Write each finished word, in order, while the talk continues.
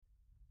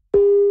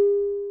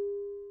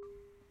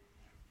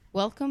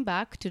Welcome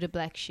back to The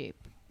Black Sheep.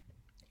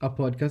 A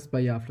podcast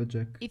by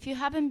Aflojack. If you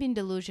haven't been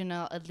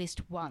delusional at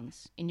least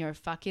once in your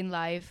fucking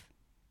life,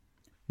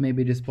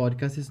 maybe this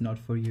podcast is not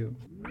for you.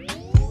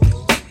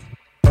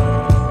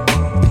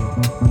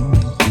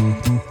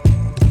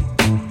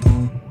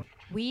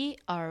 we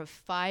are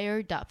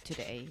fired up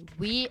today.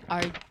 We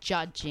are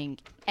judging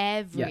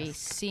every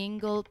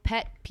single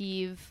pet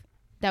peeve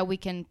that we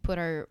can put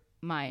our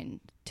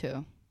mind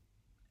to.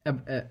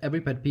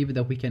 Every pet peeve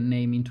that we can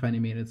name in 20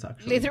 minutes,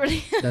 actually.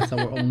 Literally. That's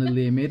our only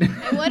limit.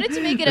 I wanted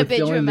to make it a bit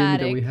the only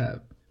dramatic. Limit that we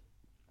have.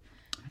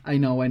 I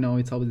know.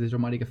 It's always a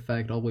dramatic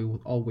effect.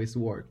 Always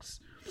works.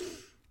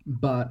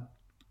 But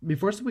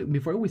before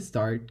we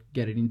start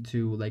getting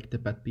into like the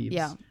pet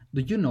peeves,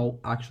 do you know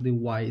actually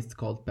why it's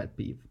called pet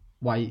peeve?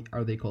 Why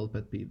are they called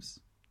pet peeves?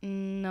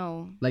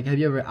 No. Like, have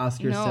you ever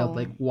asked yourself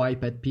like why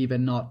pet peeve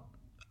and not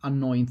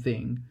annoying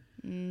thing?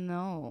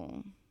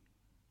 No.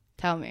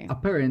 Tell me.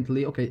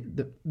 Apparently, okay,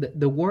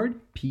 the word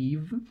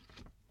peeve,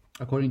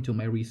 according to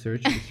my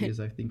research, which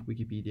is I think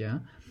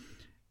Wikipedia,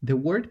 the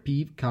word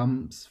peeve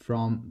comes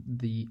from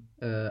the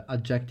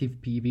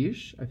adjective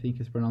peevish. I think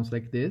it's pronounced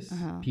like this,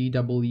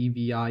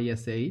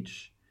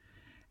 P-E-E-V-I-S-H,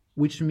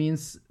 which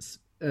means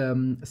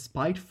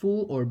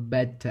spiteful or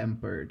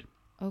bad-tempered.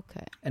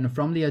 Okay. And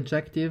from the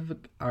adjective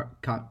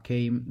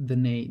came the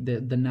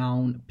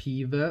noun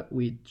peeve,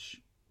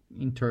 which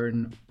in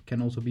turn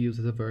can also be used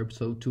as a verb.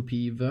 So to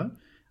peeve,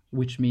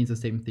 which means the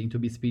same thing, to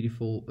be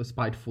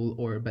spiteful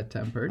or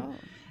bad-tempered. Oh.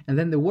 And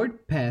then the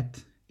word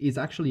pet is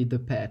actually the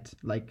pet,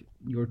 like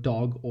your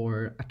dog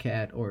or a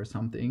cat or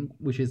something,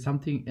 which is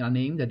a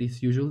name that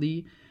is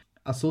usually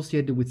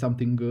associated with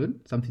something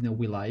good, something that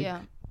we like.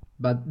 Yeah.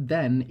 But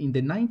then in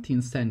the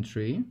 19th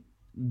century,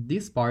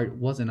 this part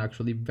wasn't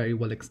actually very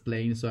well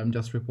explained, so I'm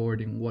just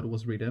reporting what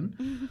was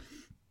written.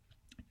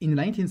 In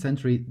the 19th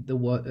century,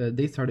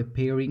 they started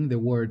pairing the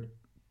word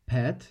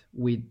pet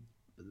with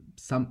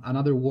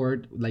another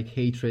word like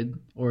hatred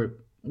or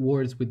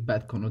words with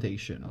bad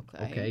connotation.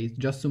 Okay,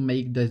 just to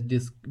make just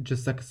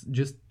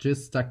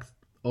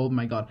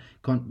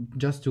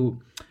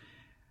to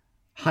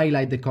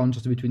highlight the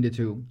contrast between the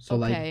two. So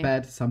like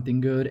bad, something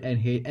good, and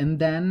hate, and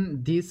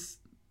then this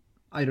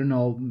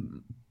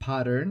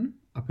pattern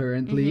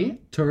apparently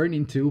turned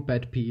into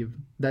pet peeve.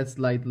 That's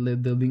like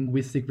the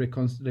linguistic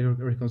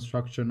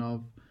reconstruction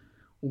of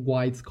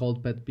why it's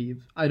called pet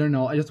peeve. I don't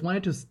know. I just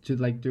wanted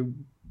to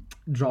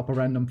drop a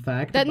random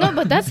fact.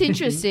 But that's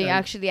interesting.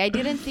 Actually, I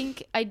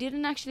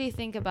didn't actually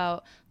think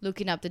about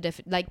looking up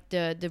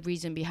the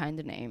reason behind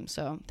the name.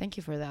 So thank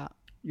you for that.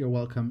 You're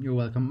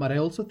welcome. But I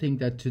also think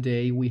that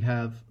today we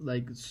have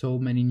like so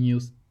many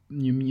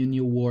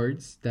new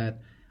words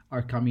that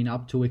are coming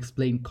up to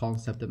explain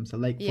concept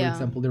themselves. Like for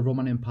example, the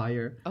Roman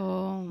Empire.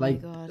 Oh my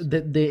God.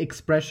 The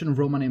expression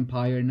Roman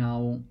Empire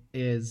now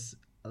is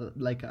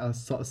like a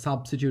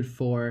substitute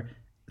for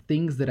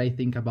things that I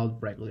think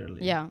about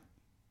regularly. Yeah.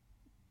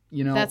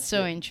 You know, that's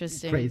so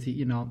interesting.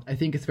 Crazy, I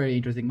think it's very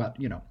interesting, but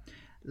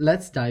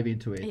let's dive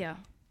into it. Yeah.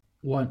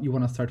 You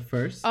want to start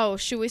first? Oh,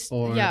 should we?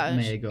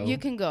 May I go? You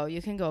can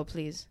go,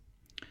 please.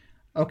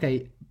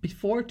 Okay.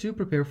 To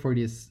prepare for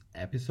this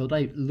episode,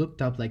 I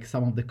looked up like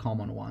some of the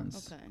common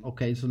ones.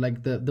 Okay. So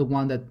like the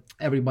one that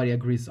everybody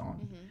agrees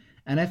on,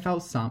 and I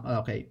found some.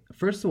 Okay.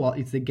 First of all,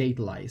 it's the gate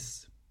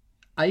lice.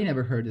 I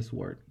never heard this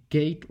word.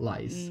 Gate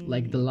lice,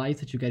 like the lice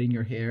that you get in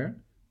your hair.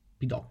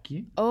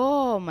 Pidocchi.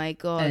 Oh my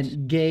God.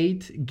 And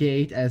gate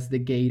as the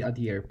gate at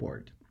the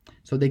airport.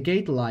 So the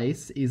gate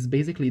lice is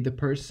basically the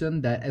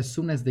person that as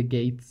soon as the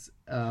gates is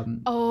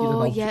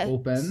about to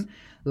open,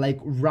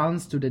 like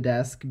runs to the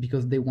desk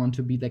because they want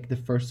to be like the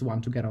first one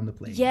to get on the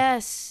plane.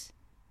 Yes.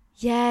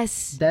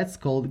 That's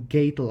called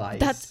gate lice.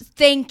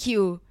 Thank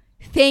you.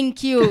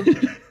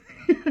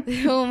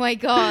 Oh my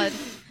God.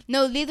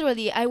 No,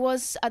 literally, I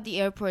was at the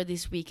airport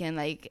this weekend.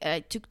 Like,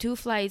 I took 2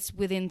 flights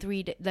within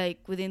 3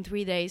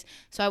 days.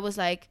 So I was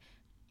like,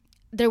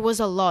 there was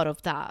a lot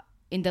of that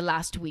in the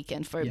last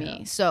weekend for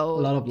me. So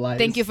a lot of lies.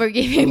 Thank you for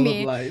giving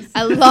me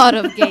a lot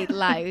of gate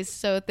lies.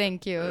 So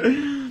thank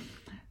you.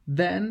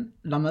 Then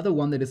another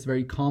one that is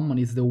very common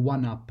is the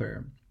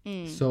one-upper.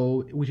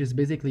 So, which is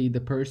basically the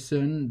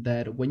person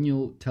that when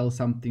you tell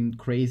something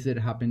crazy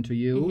that happened to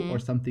you or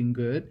something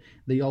good,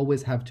 they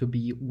always have to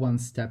be one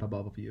step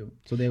above you.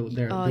 So they're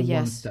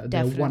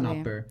one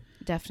upper.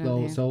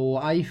 Definitely. So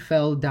I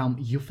fell down.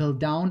 You fell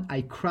down.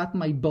 I cracked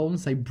my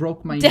bones. I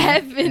broke my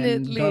neck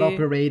and got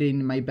operated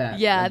in my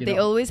back. Yeah, they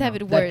always have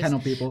it worse. That kind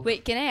of people.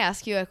 Wait, can I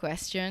ask you a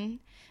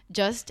question?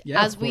 Just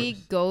as we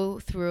go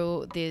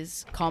through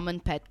these common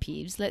pet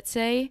peeves, let's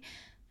say.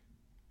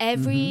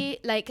 As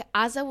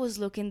I was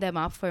looking them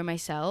up for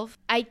myself,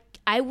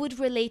 I would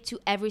relate to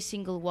every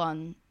single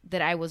one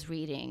that I was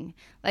reading.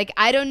 Like,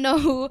 I don't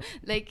know,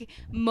 like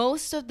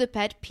most of the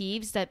pet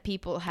peeves that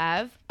people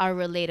have are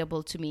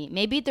relatable to me.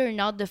 Maybe they're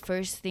not the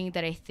first thing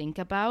that I think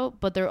about,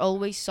 but they're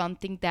always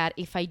something that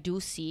if I do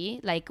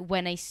see, like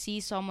when I see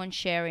someone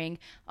sharing,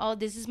 oh,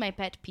 this is my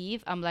pet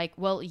peeve, I'm like,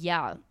 well,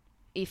 yeah,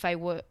 if I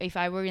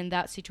were in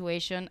that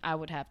situation, I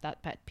would have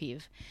that pet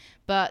peeve.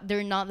 But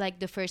they're not like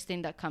the first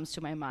thing that comes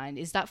to my mind.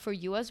 Is that for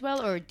you as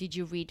well, or did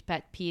you read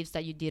pet peeves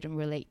that you didn't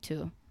relate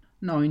to?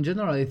 No, in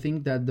general, I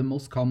think that the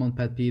most common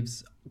pet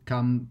peeves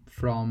come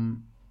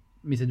from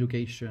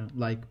miseducation,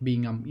 like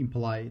being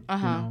impolite, you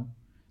know.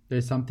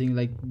 There's something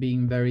like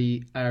being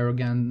very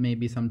arrogant,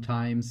 maybe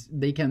sometimes.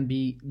 They can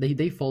be,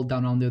 they fall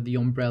down under the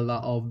umbrella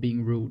of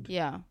being rude.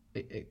 Yeah.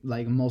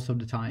 Like most of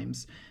the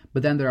times.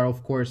 But then there are,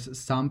 of course,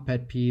 some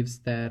pet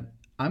peeves that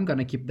I'm going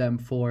to keep them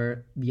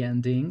for the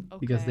ending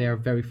because they are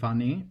very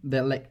funny.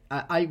 They're like,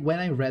 I when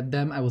I read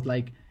them, I was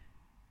like,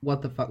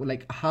 what the fuck?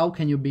 Like, how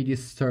can you be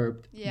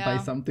disturbed by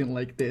something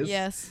like this?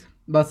 Yes.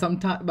 But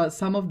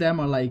some of them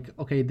are like,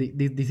 okay,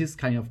 this is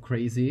kind of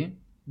crazy,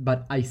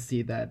 but I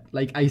see that.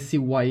 Like, I see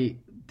why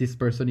this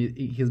person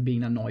is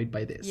being annoyed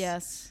by this.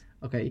 Yes.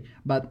 Okay,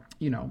 but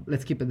you know,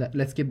 let's keep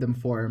them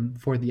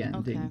for the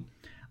ending. Okay.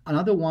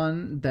 Another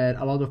one that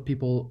a lot of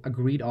people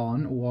agreed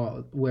on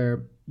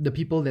were the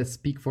people that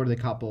speak for the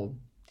couple.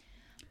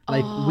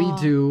 Like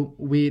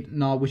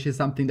which is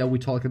something that we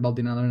talked about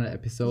in another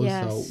episode.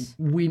 Yes. So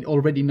we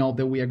already know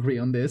that we agree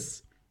on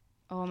this.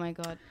 Oh my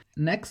God.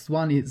 Next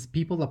one is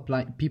people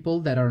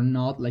that are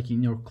not like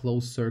in your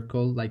close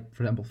circle, like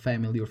for example,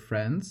 family or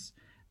friends,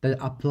 that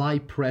apply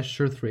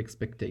pressure through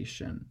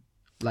expectation.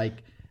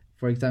 Like,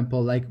 for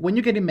example, like when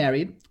you're getting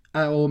married,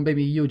 or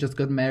maybe you just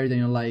got married and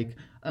you're like,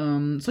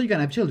 so you're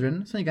gonna have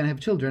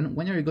children.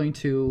 When are you going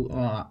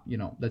to, you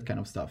know, that kind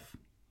of stuff.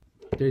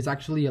 There's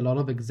actually a lot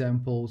of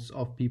examples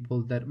of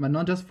people that, but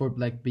not just for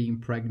like being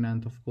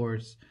pregnant, of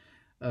course,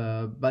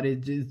 but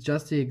it's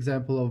just the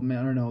example of, I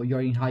don't know,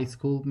 you're in high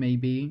school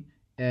maybe,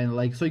 and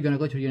like, so you're gonna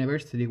go to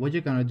university. What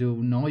you're gonna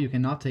do? No, you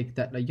cannot take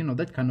that, like, you know,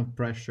 that kind of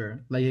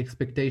pressure, like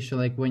expectation,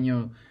 like when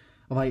you're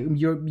like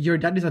your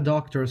dad is a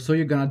doctor, so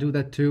you're gonna do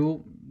that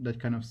too. That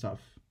kind of stuff,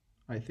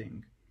 I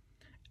think.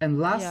 And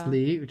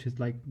lastly, which is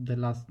like the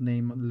last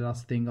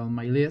thing on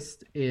my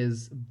list,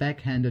 is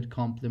backhanded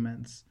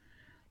compliments.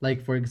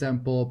 Like, for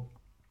example,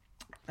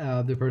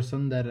 the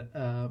person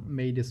that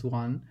made this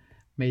one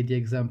made the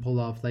example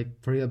of, like,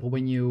 for example,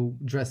 when you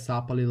dress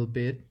up a little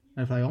bit,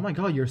 and it's like, oh my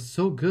God, you're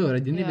so good. I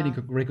didn't even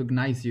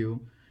recognize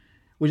you.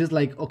 Which is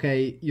like,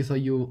 okay,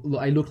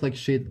 I look like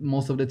shit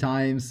most of the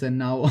times, and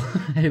now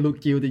I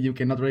look cute and you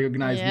cannot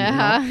recognize me.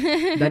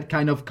 You know? That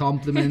kind of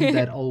compliment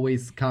that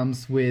always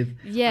comes with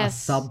a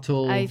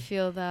subtle, I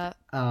feel that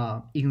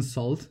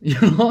insult, you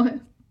know?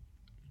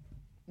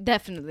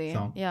 Definitely,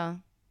 yeah.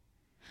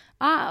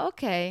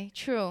 Okay,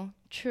 true.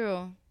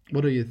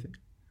 What do you think?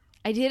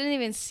 I didn't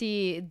even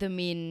see the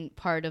mean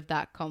part of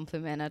that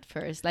compliment at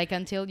first. Like,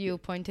 until you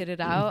pointed it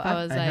out, I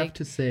was like, I have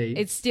to say,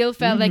 it still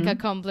felt like a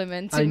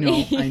compliment to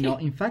me. I know.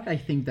 In fact, I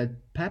think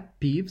that pet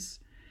peeves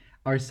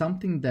are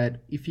something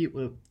that if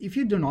you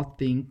do not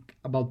think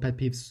about pet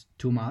peeves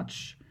too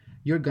much,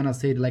 you're gonna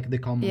say like the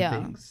common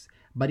things.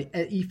 But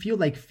if you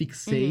like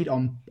fixate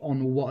on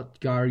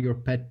what are your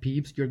pet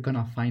peeves, you're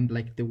gonna find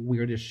like the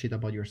weirdest shit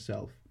about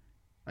yourself,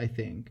 I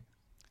think.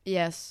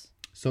 Yes.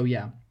 So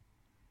yeah.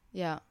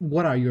 Yeah.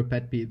 What are your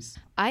pet peeves?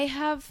 I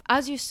have,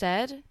 as you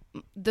said,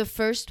 the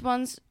first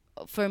ones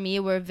for me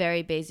were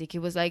very basic. It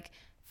was like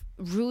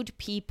rude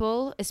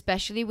people,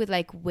 especially with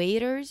like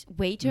waiters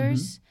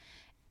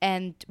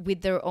and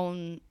with their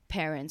own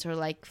parents or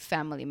like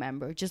family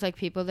member. Just like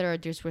people that are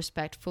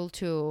disrespectful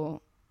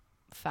to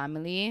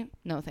family.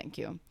 No, thank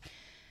you.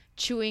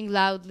 Chewing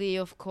loudly,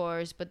 of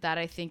course, but that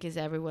I think is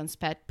everyone's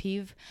pet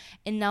peeve.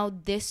 And now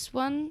this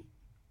one,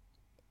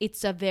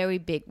 it's a very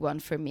big one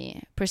for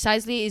me.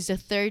 Precisely is the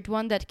third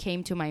one that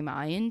came to my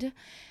mind.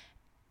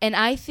 And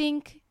I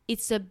think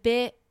it's a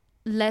bit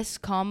less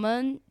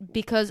common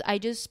because I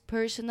just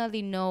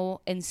personally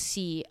know and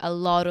see a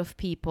lot of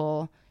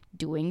people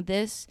doing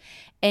this.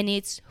 And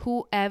it's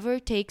whoever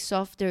takes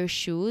off their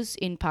shoes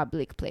in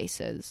public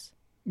places.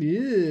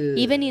 Yeah.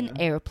 Even in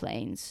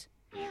airplanes.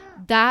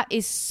 That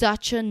is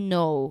such a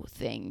no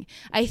thing.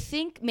 I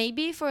think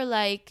maybe for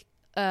like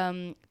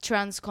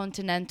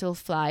transcontinental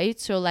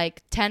flights or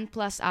like 10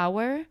 plus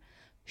hour,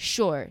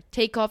 sure,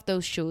 take off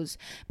those shoes,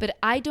 but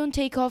I don't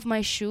take off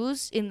my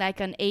shoes in like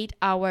an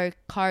 8-hour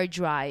car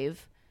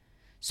drive,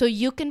 so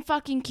you can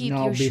fucking keep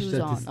your shoes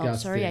on. Disgusting. Oh,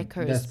 sorry, I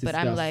cursed, but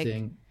I'm like,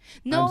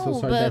 no, I'm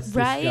so sorry, but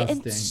right,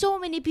 disgusting. And so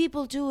many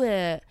people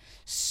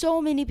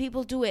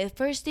do it.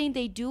 First thing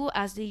they do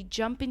as they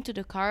jump into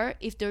the car,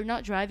 if they're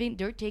not driving,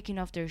 they're taking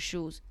off their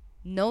shoes.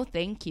 No,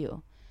 thank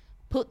you.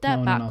 Put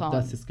that back on.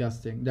 That's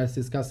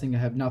disgusting. I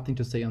have nothing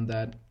to say on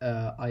that.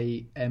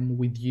 I am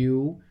with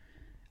you.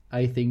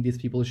 I think these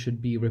people should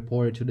be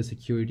reported to the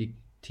security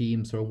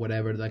teams or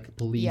whatever, like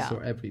police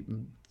or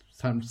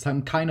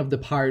some kind of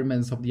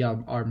departments of the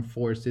armed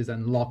forces,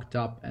 and locked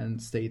up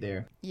and stay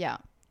there. Yeah.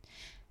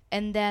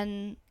 And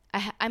then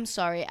I'm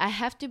sorry, I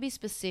have to be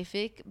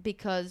specific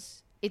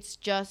because it's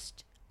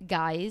just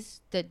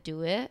guys that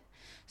do it.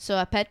 So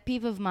a pet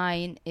peeve of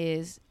mine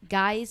is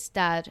guys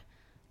that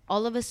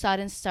all of a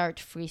sudden start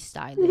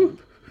freestyling.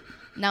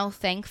 Now,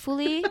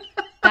 thankfully,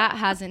 that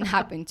hasn't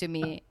happened to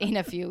me in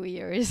a few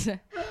years.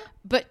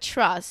 But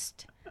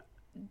trust,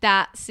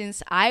 that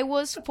since I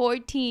was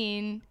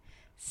 14,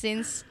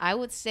 since I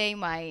would say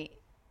my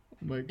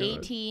Oh my God.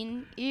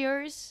 18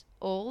 years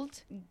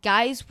old,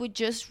 guys would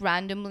just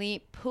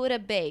randomly put a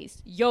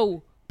bass.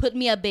 Yo, put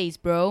me a bass,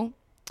 bro.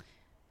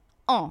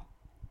 Uh.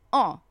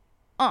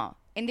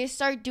 And they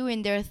start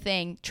doing their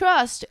thing.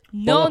 Trust,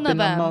 none of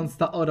them.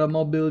 Monster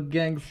automobile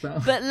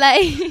gangsta. But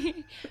like,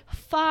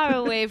 far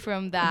away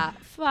from that.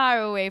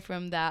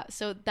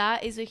 So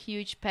that is a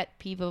huge pet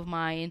peeve of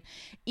mine.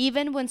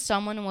 Even when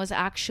someone was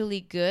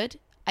actually good,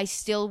 I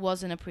still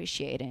wasn't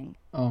appreciating.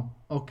 Oh,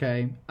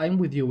 okay. I'm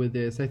with you with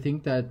this. I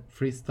think that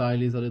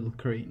freestyle is a little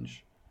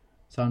cringe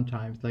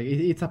sometimes. Like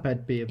it's a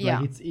pet peeve. Yeah.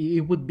 Like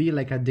it would be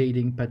like a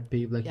dating pet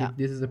peeve. Like Yeah. if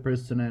this is a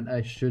person that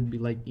I should be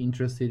like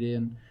interested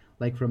in,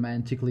 like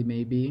romantically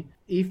maybe.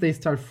 If they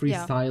start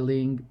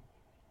freestyling,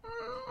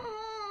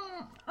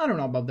 I don't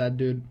know about that,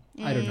 dude.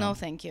 I don't know.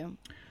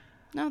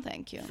 No,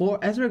 thank you. For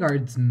as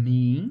regards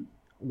me,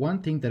 one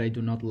thing that I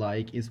do not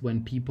like is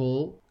when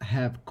people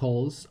have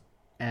calls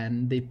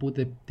and they put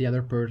the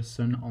other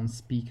person on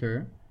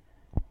speaker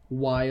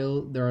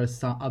while there are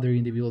some other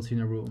individuals in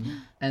a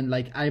room. And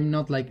like I'm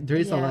not like there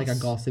is like a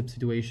gossip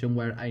situation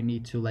where I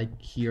need to like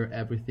hear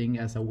everything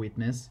as a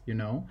witness, you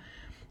know.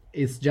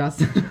 It's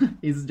just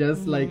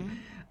like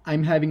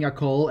I'm having a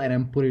call and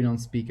I'm putting it on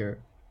speaker.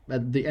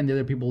 But the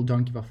other people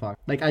don't give a fuck.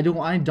 Like I don't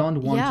want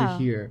to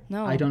hear.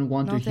 No, I don't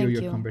want to hear thank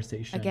your you.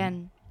 conversation.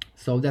 Again.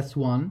 So that's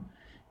one.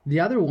 The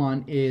other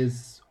one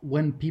is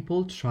when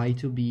people try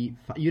to be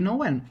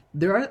when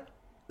there are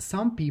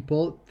some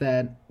people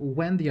that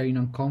when they are in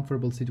an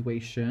uncomfortable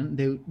situation,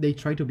 they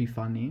try to be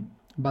funny,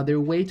 but their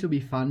way to be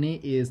funny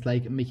is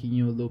like making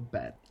you look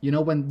bad. You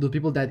know, when the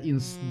people that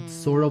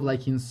sort of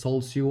like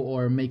insults you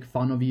or make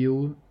fun of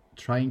you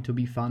trying to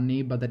be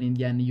funny, but then in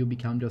the end you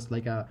become just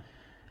like a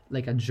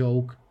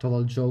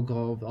total joke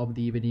of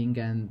the evening,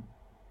 and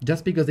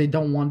just because they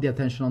don't want the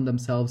attention on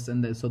themselves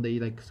and so they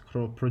like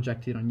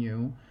project it on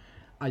you.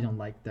 I don't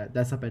like that.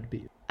 That's a pet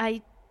peeve.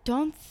 I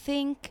don't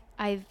think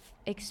I've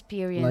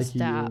experienced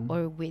that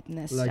or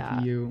witnessed that.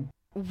 Like you.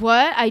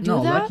 What? I do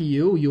that? No, like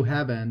you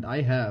haven't.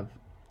 I have.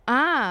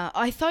 Ah,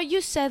 I thought you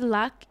said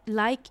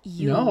like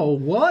you. No,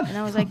 what? And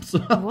I was like,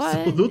 what?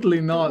 Absolutely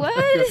not.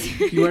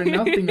 What? You are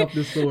nothing of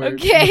the sort.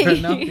 Okay. You are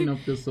nothing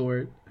of the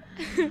sort.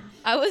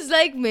 I was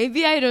like,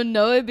 maybe I don't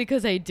know it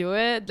because I do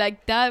it.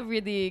 Like, that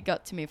really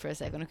got to me for a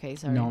second. Okay,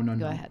 sorry. No.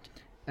 Go ahead.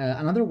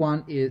 Another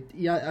one is,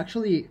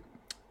 actually,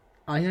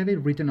 I have it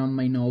written on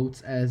my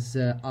notes as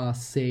a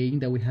saying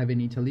that we have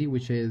in Italy,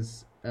 which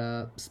is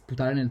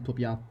sputare nel tuo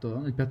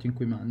piatto, nel piatto in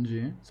cui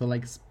mangi. So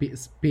like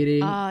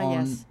spitting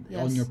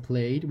on your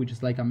plate, which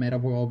is like a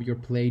metaphor of your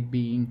plate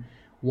being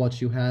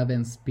what you have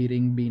and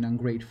spitting being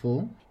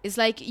ungrateful. It's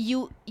like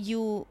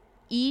you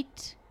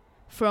eat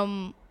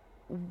from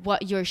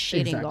what you're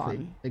shitting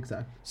on.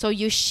 Exactly. So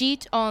you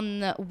shit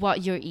on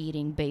what you're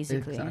eating,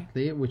 basically.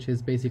 Exactly, which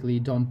is basically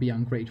don't be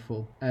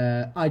ungrateful.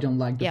 I don't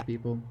like those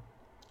people.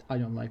 I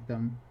don't like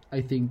them.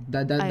 I think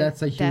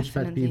that's a huge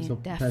pet peeve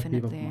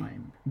of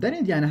mine. Then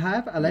in the end,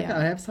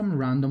 I have some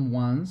random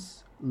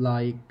ones,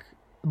 like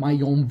my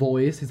own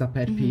voice is a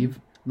pet peeve.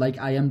 Like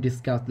I am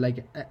disgusted.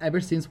 Like ever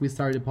since we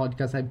started the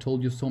podcast, I've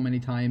told you so many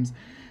times.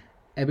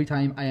 Every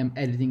time I am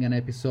editing an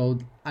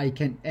episode, I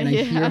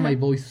hear my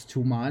voice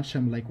too much.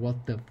 I'm like,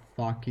 what the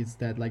fuck is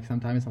that? Like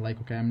sometimes I'm like,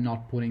 okay, I'm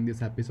not putting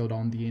this episode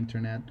on the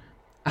internet.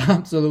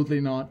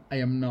 Absolutely not. I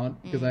am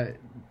not, because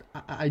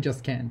I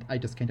just can't. I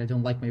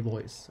don't like my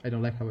voice. I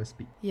don't like how I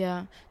speak.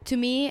 Yeah. To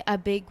me, a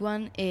big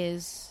one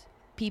is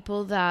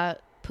people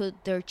that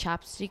put their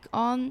chapstick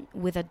on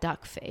with a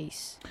duck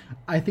face.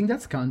 I think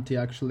that's cunty,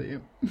 actually.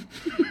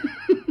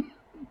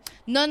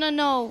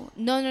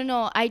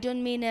 No. I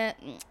don't mean it.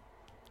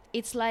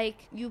 It's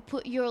like you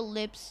put your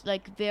lips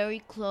like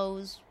very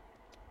close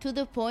to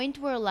the point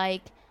where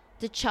like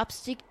the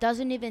chopstick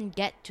doesn't even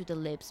get to the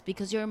lips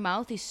because your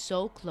mouth is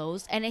so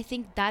closed. And I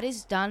think that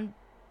is done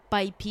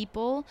by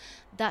people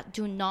that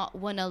do not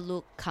want to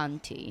look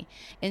cunty.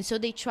 And so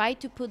they try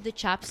to put the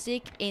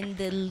chapstick in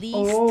the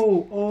least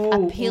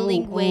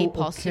appealing way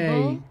possible.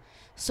 Okay.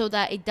 So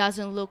that it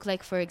doesn't look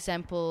like, for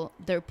example,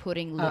 they're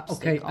putting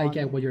lipstick on. I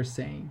get what you're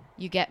saying.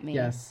 You get me?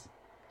 Yes.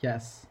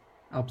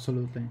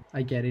 Absolutely.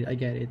 I get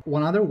it.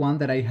 One other one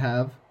that I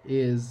have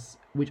is,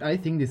 which I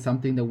think is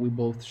something that we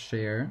both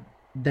share,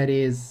 that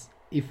is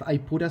if I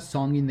put a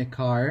song in the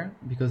car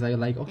because I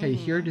like, okay,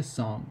 hear this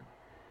song.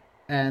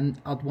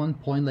 And at one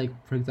point, like,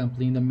 for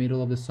example, in the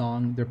middle of the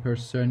song, the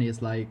person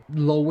is like,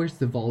 lowers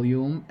the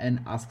volume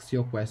and asks you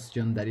a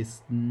question that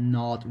is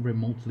not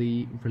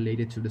remotely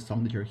related to the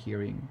song that you're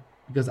hearing.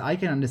 Because I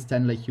can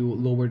understand, like, you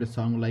lower the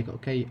song, like,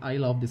 okay, I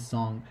love this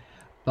song.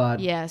 But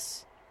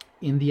yes,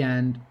 in the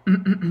end,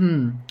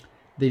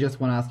 they just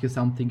want to ask you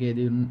something.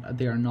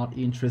 They are not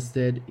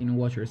interested in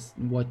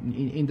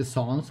in the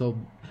song. So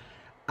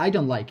I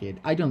don't like it.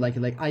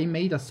 Like, I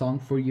made a song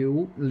for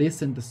you.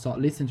 Listen to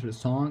the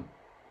song.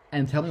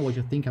 And tell me what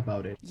you think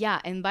about it. Yeah,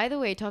 and by the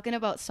way, talking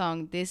about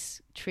song,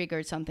 this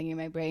triggered something in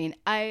my brain.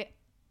 I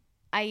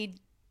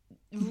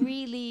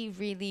really,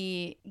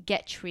 really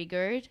get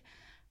triggered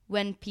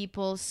when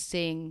people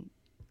sing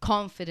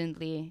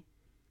confidently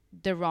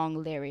the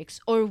wrong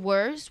lyrics, or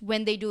worse,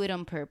 when they do it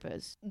on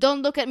purpose.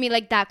 Don't look at me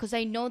like that, because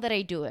I know that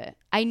I do it.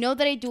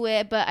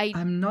 But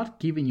I'm not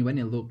giving you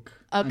any look.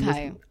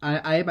 Okay.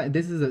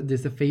 This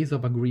is a phase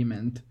of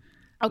agreement.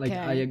 Okay. Like,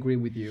 I agree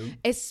with you.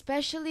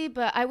 Especially,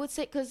 but I would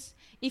say, because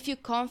if you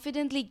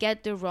confidently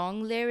get the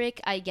wrong lyric,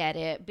 I get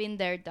it. Been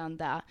there, done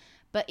that.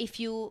 But if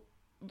you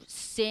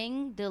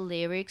sing the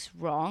lyrics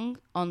wrong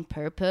on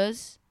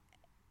purpose,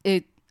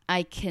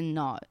 I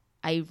cannot.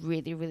 I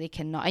really, really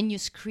cannot. And you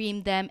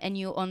scream them, and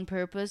you on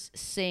purpose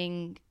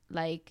sing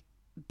like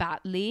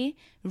badly,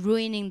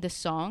 ruining the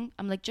song.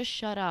 I'm like, just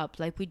shut up.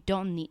 Like, we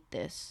don't need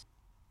this.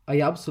 I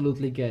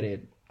absolutely get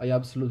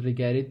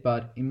it.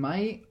 But in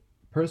my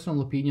personal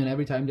opinion,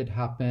 every time that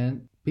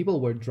happened, people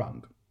were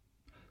drunk.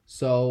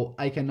 So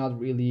I cannot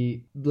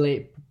really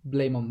blame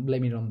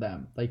it on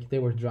them. Like, they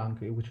were drunk,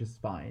 which is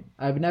fine.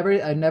 I've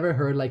never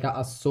heard like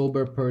a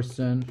sober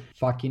person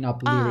fucking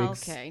up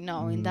lyrics. Okay,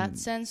 no, in that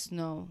sense,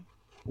 no.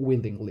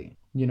 Willingly,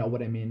 you know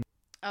what I mean?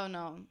 Oh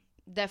no,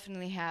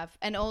 definitely have.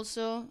 And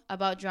also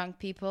about drunk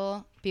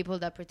people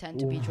that pretend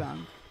to be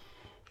drunk.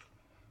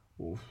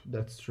 Oof,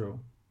 that's true.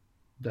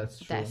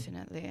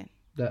 Definitely.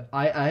 That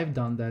I've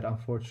done that,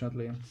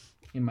 unfortunately,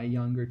 in my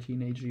younger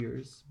teenage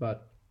years.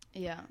 But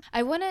yeah,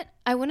 I wanted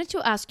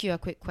to ask you a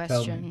quick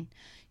question.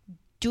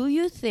 Do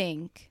you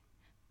think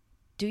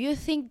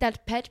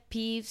that pet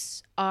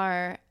peeves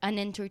are an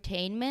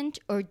entertainment,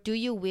 or do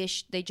you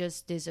wish they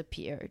just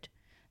disappeared?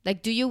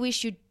 Like, do you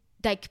wish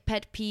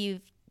pet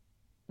peeve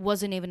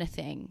wasn't even a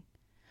thing?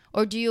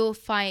 Or do you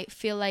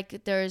feel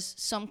like there's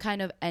some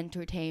kind of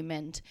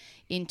entertainment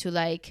into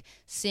like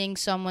seeing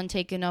someone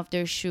taking off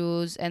their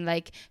shoes and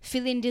like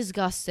feeling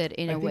disgusted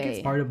in a way? I think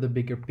it's part of the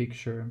bigger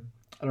picture.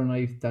 I don't know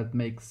if that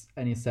makes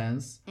any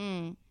sense.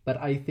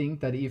 But I think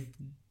that if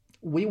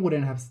we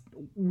wouldn't have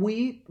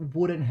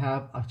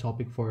a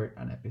topic for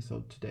an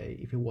episode today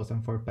if it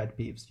wasn't for pet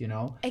peeves, you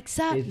know?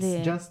 Exactly.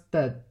 It's just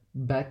that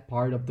bad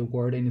part of the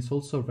word, and it's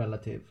also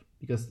relative,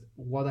 because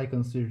what I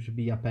consider to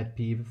be a pet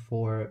peeve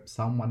for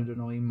someone, I don't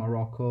know, in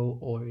Morocco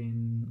or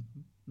in,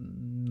 I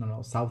don't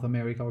know, South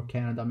America or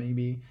Canada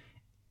maybe,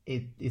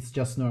 it's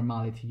just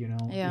normality, you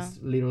know? Yeah. It's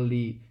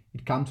literally,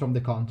 it comes from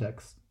the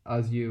context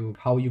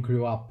how you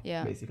grew up,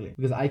 basically.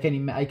 Because I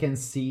can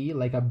see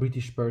like a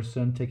British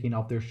person taking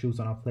off their shoes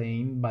on a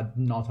plane, but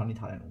not an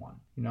Italian one,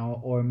 you know?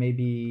 Or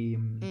maybe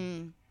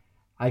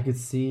I could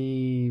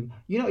see,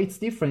 you know, it's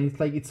different. It's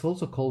like, it's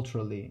also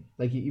culturally,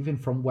 like even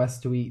from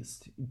west to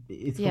east,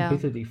 it's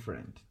completely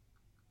different.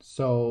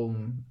 So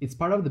it's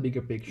part of the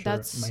bigger picture,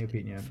 in my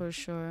opinion. For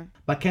sure.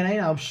 But can I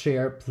now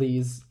share,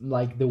 please,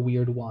 like the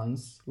weird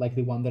ones, like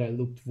the one that I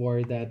looked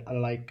for that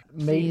like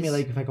made me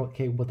like, if I go,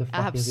 okay, what the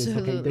fuck is this?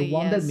 Okay, the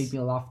one that made me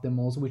laugh the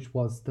most, which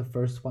was the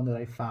first one that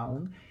I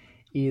found,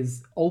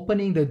 is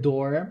opening the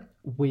door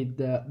with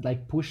the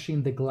like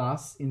pushing the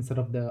glass instead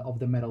of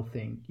the metal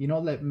thing. You know,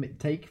 like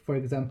take for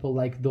example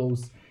like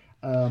those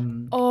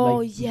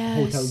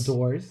hotel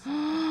doors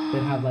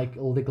that have like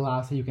all the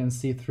glass that you can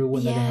see through,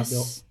 and then they have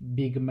the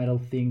big metal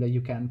thing that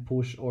you can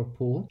push or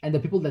pull. And the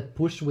people that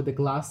push with the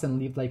glass and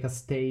leave like a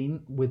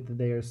stain with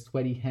their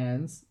sweaty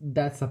hands,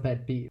 that's a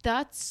pet peeve.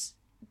 That's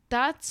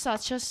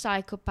such a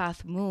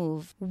psychopath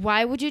move.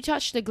 Why would you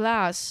touch the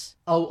glass?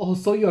 Oh,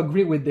 so you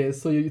agree with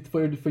this? So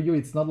for you,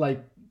 it's not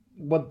like,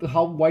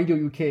 why do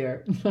you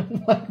care?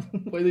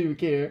 Why do you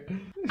care?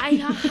 I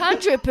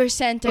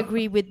 100%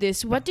 agree with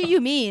this. What do you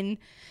mean?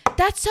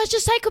 That's such a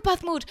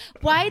psychopath move.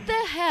 Why the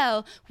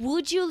hell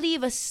would you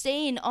leave a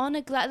stain on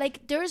a glass?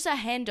 Like, there's a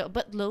handle,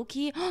 but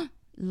low-key,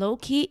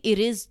 it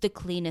is the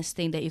cleanest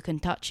thing that you can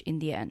touch in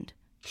the end.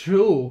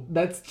 True.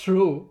 That's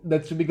true.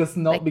 Because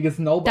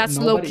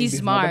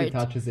nobody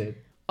touches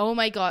it. Oh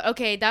my god.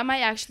 Okay, that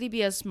might actually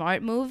be a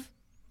smart move.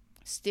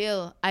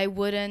 Still, I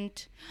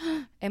wouldn't.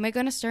 Am I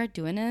gonna start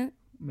doing it?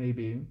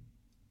 Maybe.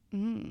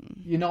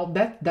 You know,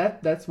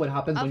 that's what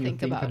happens when you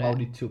think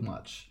about it too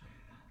much.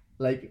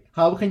 Like,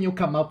 how can you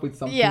come up with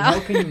something? Yeah. How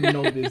can you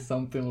notice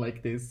something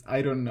like this?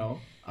 I don't know.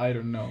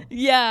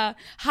 Yeah.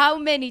 How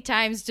many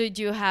times did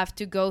you have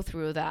to go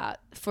through that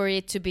for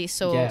it to be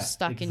so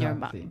stuck in your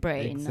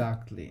brain?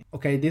 Exactly.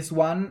 Okay, this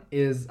one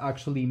is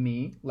actually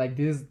me. Like,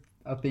 this is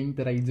a thing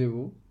that I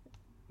do.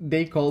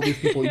 They call these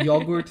people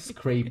yogurt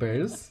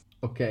scrapers.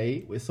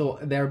 Okay, so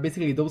they're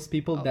basically those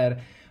people that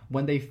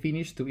when they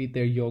finish to eat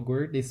their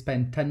yogurt, they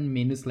spend 10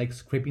 minutes like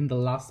scraping the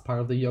last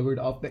part of the yogurt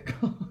off the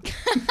cup.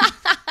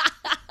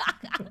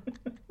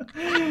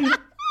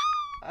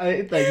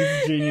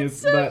 It's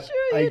genius, so but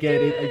true, I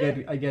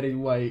get it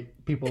why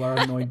people are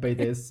annoyed by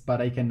this,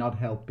 but I cannot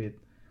help it.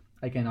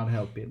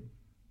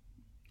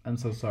 I'm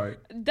so sorry.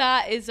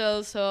 That is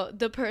also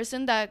the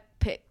person that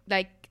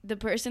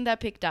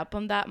picked up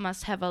on that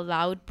must have a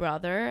loud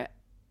brother,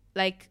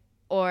 like,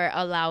 or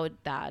a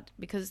loud dad,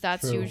 because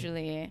that's true.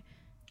 Usually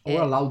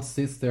or a loud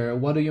sister.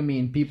 What do you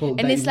mean? People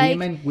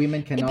that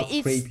women cannot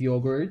scrape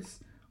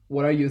yogurts?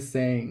 What are you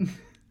saying?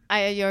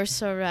 You're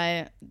so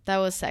right. That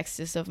was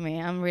sexist of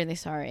me. I'm really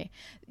sorry.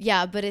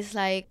 Yeah, but it's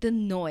like the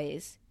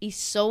noise is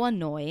so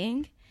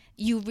annoying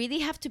you really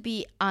have to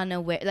be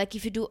unaware. Like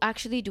if you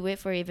actually do it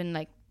for even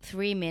like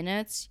 3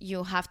 minutes,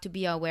 you have to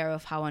be aware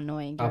of how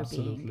annoying you're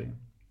being.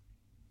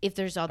 If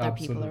there's other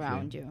people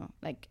around you.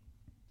 Like,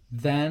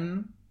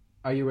 then,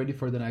 are you ready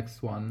for the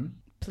next one?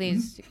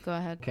 Please, go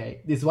ahead.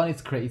 Okay, this one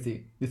is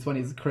crazy.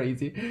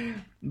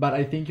 But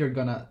I think you're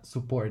gonna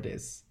support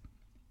this.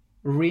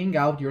 Wring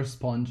out your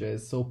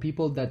sponges. So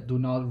people that do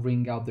not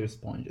wring out their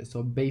sponges.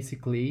 So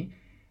basically,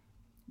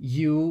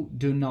 you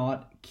do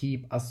not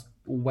keep a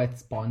wet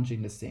sponge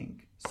in the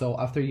sink. So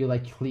after you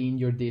like clean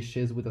your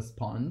dishes with a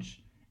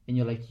sponge and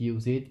you like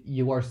use it,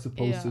 you are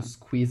supposed to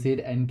squeeze it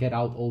and get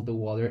out all the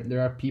water.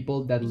 There are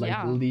people that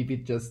like leave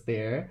it just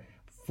there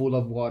full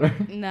of water.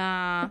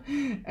 Nah.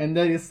 And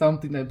that is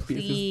something that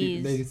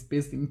is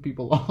pissing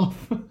people off.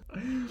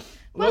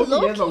 Well,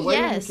 look,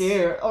 why do you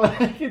care?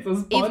 Like it's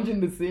a sponge in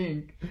the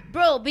sink.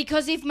 Bro,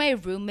 because if my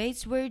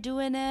roommates were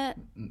doing it,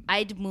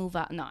 I'd move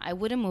out. No, I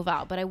wouldn't move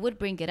out, but I would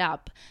bring it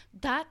up.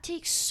 That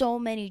takes so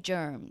many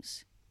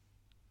germs.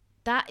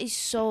 That is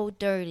so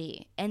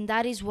dirty, and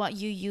that is what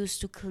you use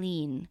to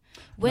clean.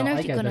 When are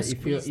you gonna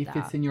squeeze that? If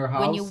it's in your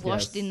house, when you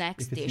wash the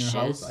next dishes. In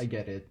your house, I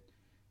get it.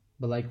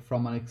 But like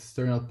from an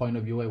external point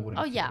of view, I wouldn't.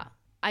 Oh yeah,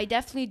 I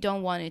definitely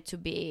don't want it to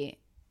be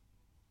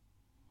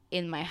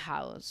in my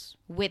house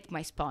with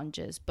my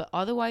sponges, but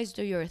otherwise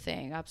do your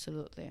thing.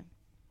 Absolutely.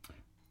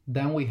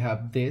 Then we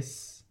have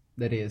this,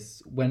 that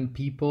is when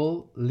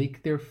people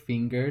lick their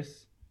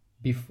fingers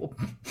before.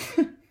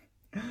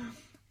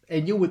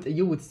 And you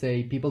would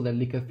say people that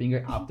lick a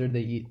finger after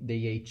they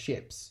ate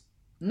chips.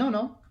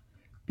 No.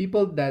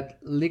 People that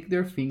lick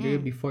their finger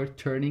before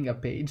turning a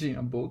page in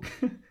a book.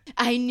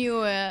 I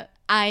knew it.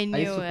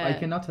 I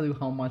cannot tell you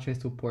how much I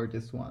support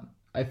this one.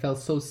 I felt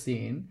so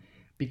seen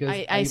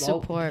because I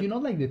support. You know,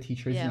 like the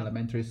teachers in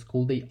elementary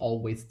school, they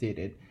always did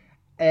it,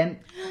 and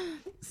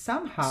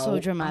somehow so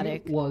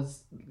dramatic. I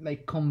was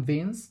like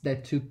convinced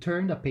that to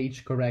turn the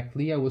page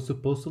correctly, I was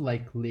supposed to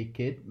like lick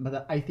it,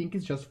 but I think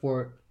it's just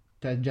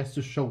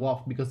to show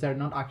off because they're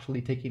not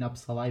actually taking up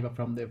saliva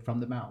from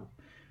the mouth.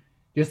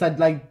 Just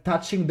like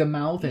touching the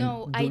mouth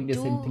and doing the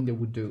same thing they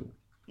would do.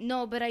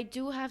 No, but I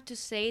do have to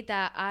say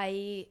that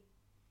I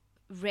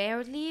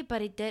rarely,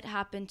 but it did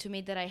happen to me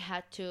that I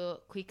had to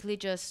quickly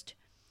just,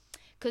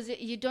 because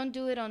you don't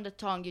do it on the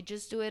tongue, you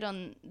just do it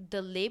on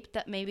the lip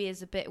that maybe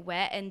is a bit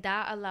wet, and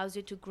that allows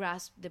you to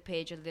grasp the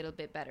page a little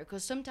bit better.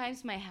 Because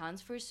sometimes my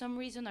hands, for some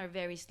reason, are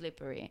very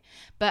slippery.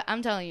 But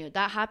I'm telling you,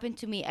 that happened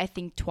to me, I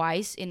think,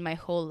 twice in my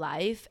whole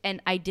life,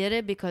 and I did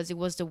it because it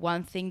was the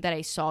one thing that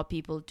I saw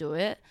people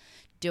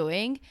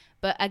doing.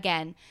 But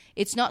again,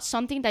 it's not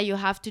something that you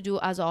have to do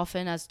as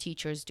often as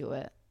teachers do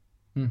it.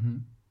 Mm-hmm.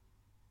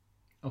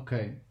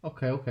 Okay.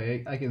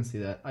 I can see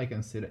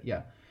that.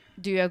 Yeah.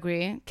 Do you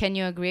agree? Can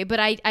you agree? But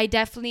I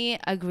definitely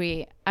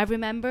agree. I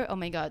remember, oh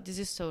my God, this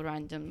is so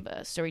random,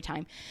 story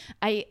time.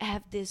 I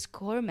have this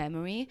core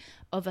memory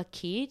of a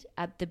kid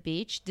at the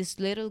beach, this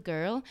little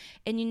girl.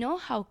 And you know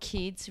how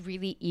kids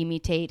really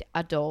imitate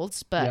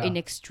adults, but in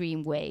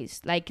extreme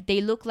ways. Like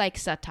they look like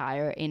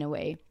satire in a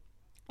way.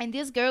 And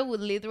this girl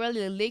would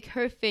literally lick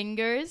her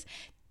fingers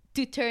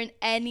to turn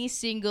any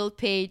single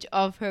page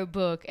of her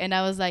book. And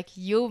I was like,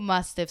 you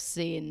must have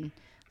seen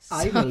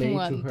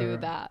someone do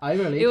that.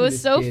 It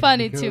was so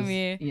funny to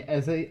me.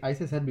 As I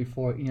said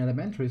before, in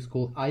elementary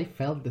school, I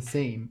felt the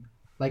same.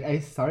 Like I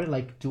started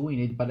like doing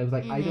it, but I was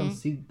like, I don't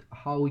see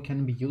how it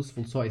can be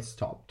useful, so I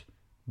stopped.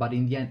 But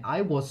in the end,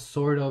 I was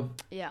sort of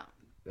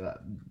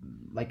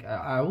like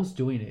I was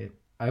doing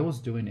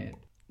it.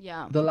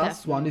 Yeah. The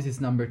last one, this is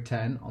number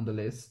 10 on the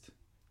list.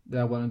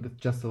 That one,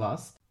 just the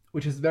last,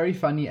 which is very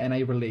funny, and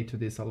I relate to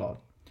this a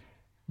lot.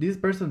 This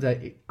person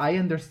that I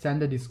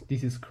understand that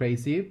this is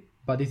crazy,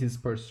 but this is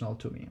personal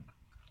to me.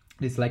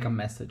 It's like a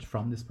message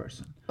from this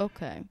person.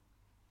 Okay.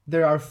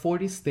 There are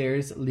 40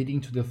 stairs leading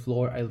to the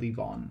floor I live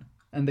on,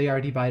 and they are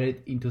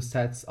divided into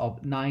sets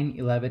of 9,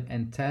 11,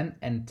 and 10,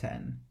 and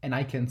 10. And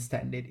I can't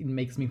stand it. It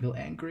makes me feel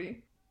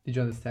angry. Did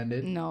you understand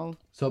it? No.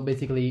 So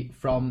basically,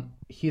 from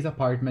his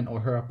apartment or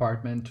her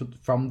apartment,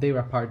 from their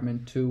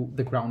apartment to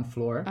the ground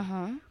floor,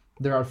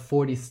 there are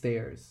 40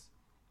 stairs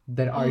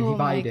that are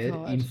divided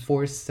in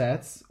 4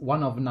 sets,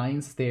 one of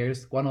 9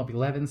 stairs, one of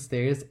 11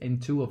 stairs,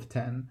 and 2 of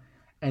 10.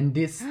 And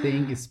this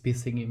thing is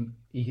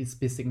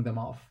pissing them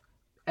off.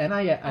 And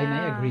I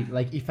agree.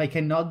 Like, if I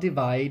cannot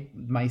divide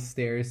my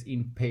stairs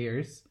in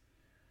pairs,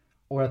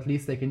 or at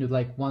least I can do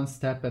like one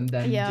step and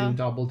then do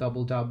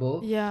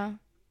double. Yeah.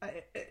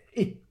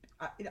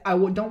 I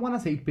don't want to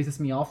say it pisses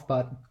me off,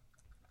 but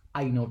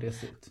I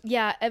notice it.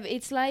 Yeah,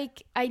 it's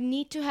like I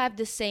need to have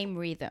the same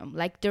rhythm.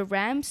 Like the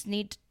ramps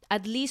need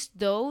at least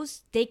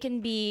those. They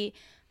can be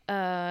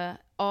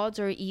odd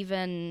or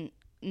even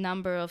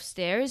number of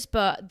stairs,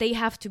 but they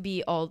have to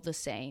be all the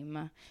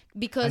same.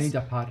 Because I need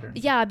a pattern.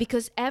 Yeah,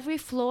 because every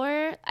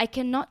floor, I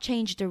cannot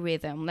change the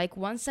rhythm. Like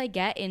once I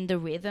get in the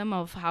rhythm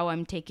of how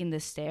I'm taking the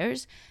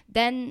stairs,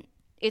 then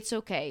it's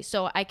okay.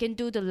 So I can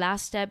do the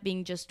last step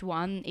being just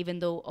 1, even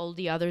though all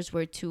the others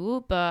were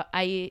 2, but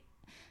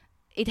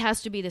it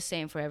has to be the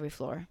same for every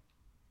floor.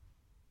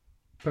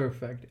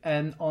 Perfect.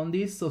 And on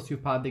these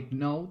sociopathic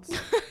notes,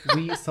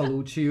 we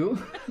salute you.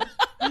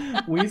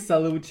 We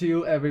salute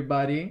you,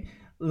 everybody.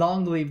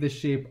 Long live the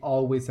ship,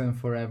 always and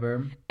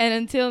forever. And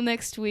until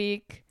next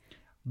week,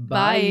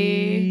 Bye.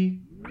 bye.